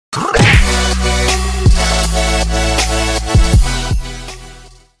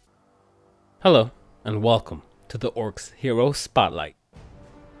Hello, and welcome to the ORKS Hero Spotlight.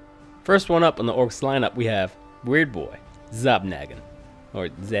 First one up on the ORKS lineup we have Weird Boy, Zabnagan, or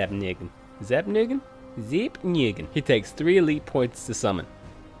Zabnigan. Zabnigan? Zabnigan. He takes 3 elite points to summon.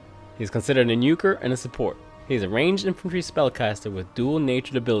 He's considered a nuker and a support. He's a ranged infantry spellcaster with dual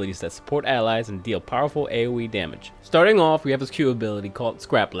natured abilities that support allies and deal powerful AoE damage. Starting off, we have his Q ability called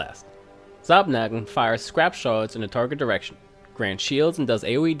Scrap Blast. Zabnagan fires scrap shards in a target direction, grants shields, and does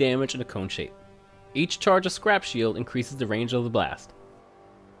AoE damage in a cone shape. Each charge of scrap shield increases the range of the blast.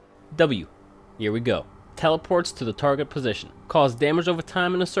 W. Here we go. Teleports to the target position, causes damage over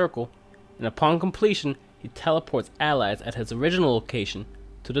time in a circle, and upon completion, he teleports allies at his original location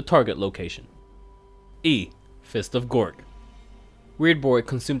to the target location. E. Fist of Gorg. Weird Boy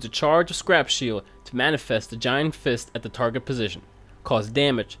consumes a charge of scrap shield to manifest the giant fist at the target position, cause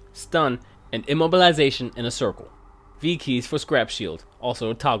damage, stun, and immobilization in a circle. V keys for scrap shield, also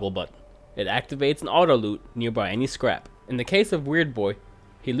a toggle button. It activates an auto loot nearby any scrap. In the case of Weird Boy,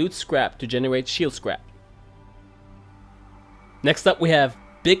 he loots scrap to generate shield scrap. Next up we have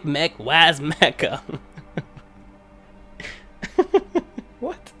Big Mac Wazmaka.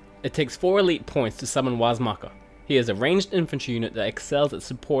 What? It takes 4 elite points to summon Wazmaka. He is a ranged infantry unit that excels at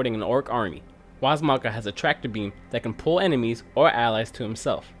supporting an orc army. Wazmaka has a tractor beam that can pull enemies or allies to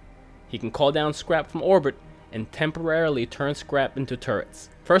himself. He can call down scrap from orbit and temporarily turn scrap into turrets.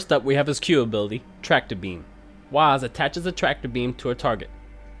 First up we have his Q ability, Tractor Beam. Waz attaches a tractor beam to a target,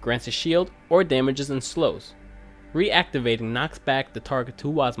 grants a shield or damages and slows. Reactivating knocks back the target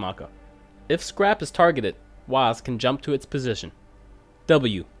to Wazmaka. If scrap is targeted, Waz can jump to its position.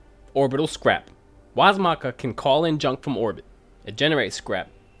 W. Orbital Scrap. Wazmaka can call in junk from orbit. It generates scrap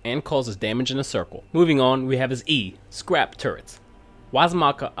and causes damage in a circle. Moving on, we have his E, Scrap Turrets.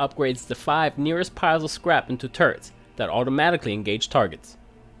 Wazmaka upgrades the 5 nearest piles of scrap into turrets that automatically engage targets.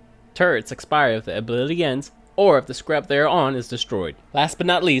 Turrets expire if the ability ends, or if the scrap they are on is destroyed. Last but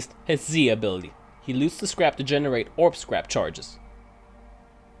not least, his Z ability. He loots the scrap to generate orb scrap charges.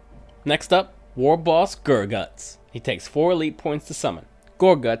 Next up, War Boss Gorguts. He takes 4 elite points to summon.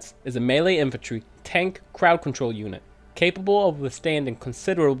 Gorguts is a melee infantry, tank, crowd control unit, capable of withstanding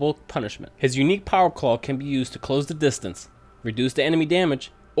considerable punishment. His unique power claw can be used to close the distance, reduce the enemy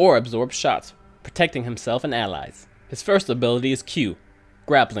damage, or absorb shots, protecting himself and allies. His first ability is Q,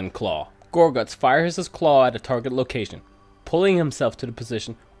 Grappling Claw. Gorguts fires his claw at a target location, pulling himself to the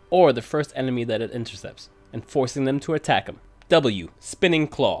position or the first enemy that it intercepts, and forcing them to attack him. W, Spinning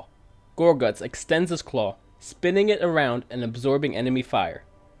Claw. Gorguts extends his claw, spinning it around and absorbing enemy fire.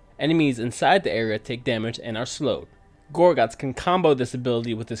 Enemies inside the area take damage and are slowed. Gorguts can combo this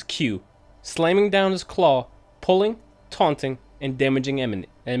ability with his Q, slamming down his claw, pulling, taunting, and damaging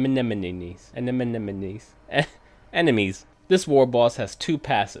enemies. This war boss has 2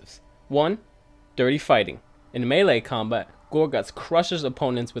 passives. 1. Dirty Fighting. In melee combat, Gorguts crushes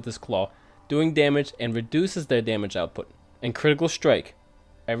opponents with his claw, doing damage and reduces their damage output. And Critical Strike.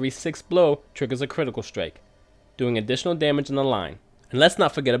 Every 6th blow triggers a critical strike, doing additional damage in the line. And let's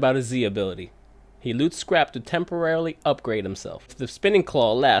not forget about his Z ability. He loots scrap to temporarily upgrade himself. If the Spinning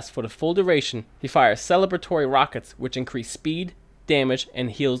Claw lasts for the full duration, he fires celebratory rockets which increase speed, damage,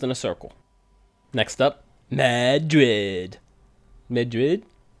 and heals in a circle. Next up, Madrid. Madrid?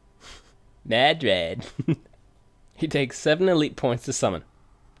 Madrid. He takes 7 elite points to summon.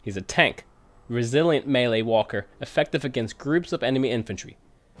 He's a tank, resilient melee walker, effective against groups of enemy infantry.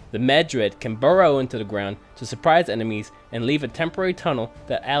 The Madrid can burrow into the ground to surprise enemies and leave a temporary tunnel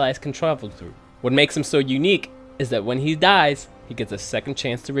that allies can travel through. What makes him so unique is that when he dies, he gets a second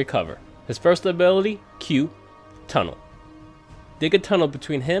chance to recover. His first ability, Q, Tunnel. Dig a tunnel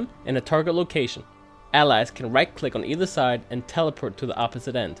between him and a target location. Allies can right-click on either side and teleport to the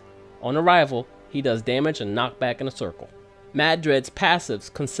opposite end. On arrival, he does damage and knockback in a circle. Madred's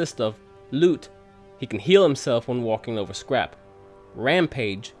passives consist of Loot. He can heal himself when walking over scrap.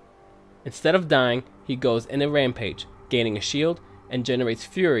 Rampage. Instead of dying, he goes in a rampage, gaining a shield, and generates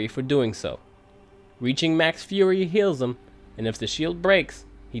fury for doing so. Reaching max fury heals him, and if the shield breaks,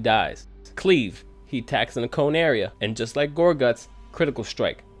 he dies. Cleave. He attacks in a cone area, and just like Gorguts, Critical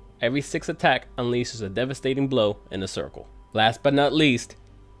Strike. Every 6th attack unleashes a devastating blow in a circle. Last but not least,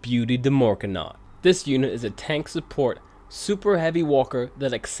 Beauty the Morkanaut. This unit is a tank support, super heavy walker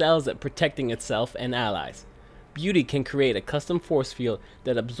that excels at protecting itself and allies. Beauty can create a custom force field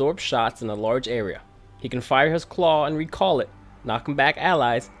that absorbs shots in a large area. He can fire his claw and recall it, knocking back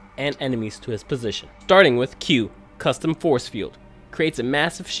allies and enemies to his position. Starting with Q, Custom Force Field. Creates a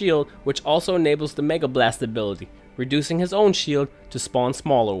massive shield which also enables the Mega Blast ability, reducing his own shield to spawn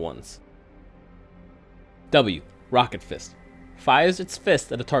smaller ones. W, Rocket Fist. Fires its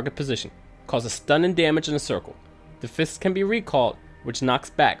fist at a target position, causes stun and damage in a circle. The fist can be recalled, which knocks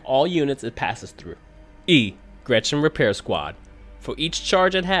back all units it passes through. E. Gretchen Repair Squad. For each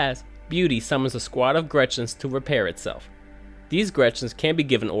charge it has, Beauty summons a squad of Gretchens to repair itself. These Gretchens can be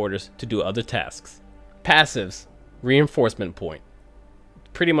given orders to do other tasks. Passives. Reinforcement Point.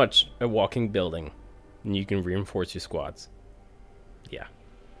 Pretty much a walking building, and you can reinforce your squads. Yeah,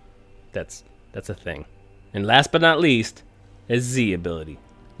 that's a thing. And last but not least, a Z ability.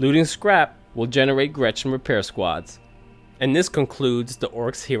 Looting scrap will generate Gretchen Repair Squads. And this concludes the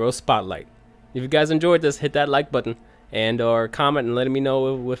ORKS Hero Spotlight. If you guys enjoyed this, hit that like button and or comment and letting me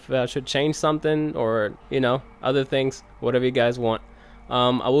know if I should change something or, you know, other things, whatever you guys want.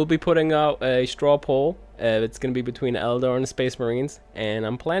 I will be putting out a straw poll. It's going to be between Eldar and the Space Marines, and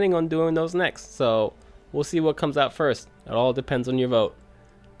I'm planning on doing those next. So we'll see what comes out first. It all depends on your vote.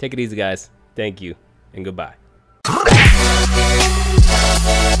 Take it easy, guys. Thank you, and goodbye.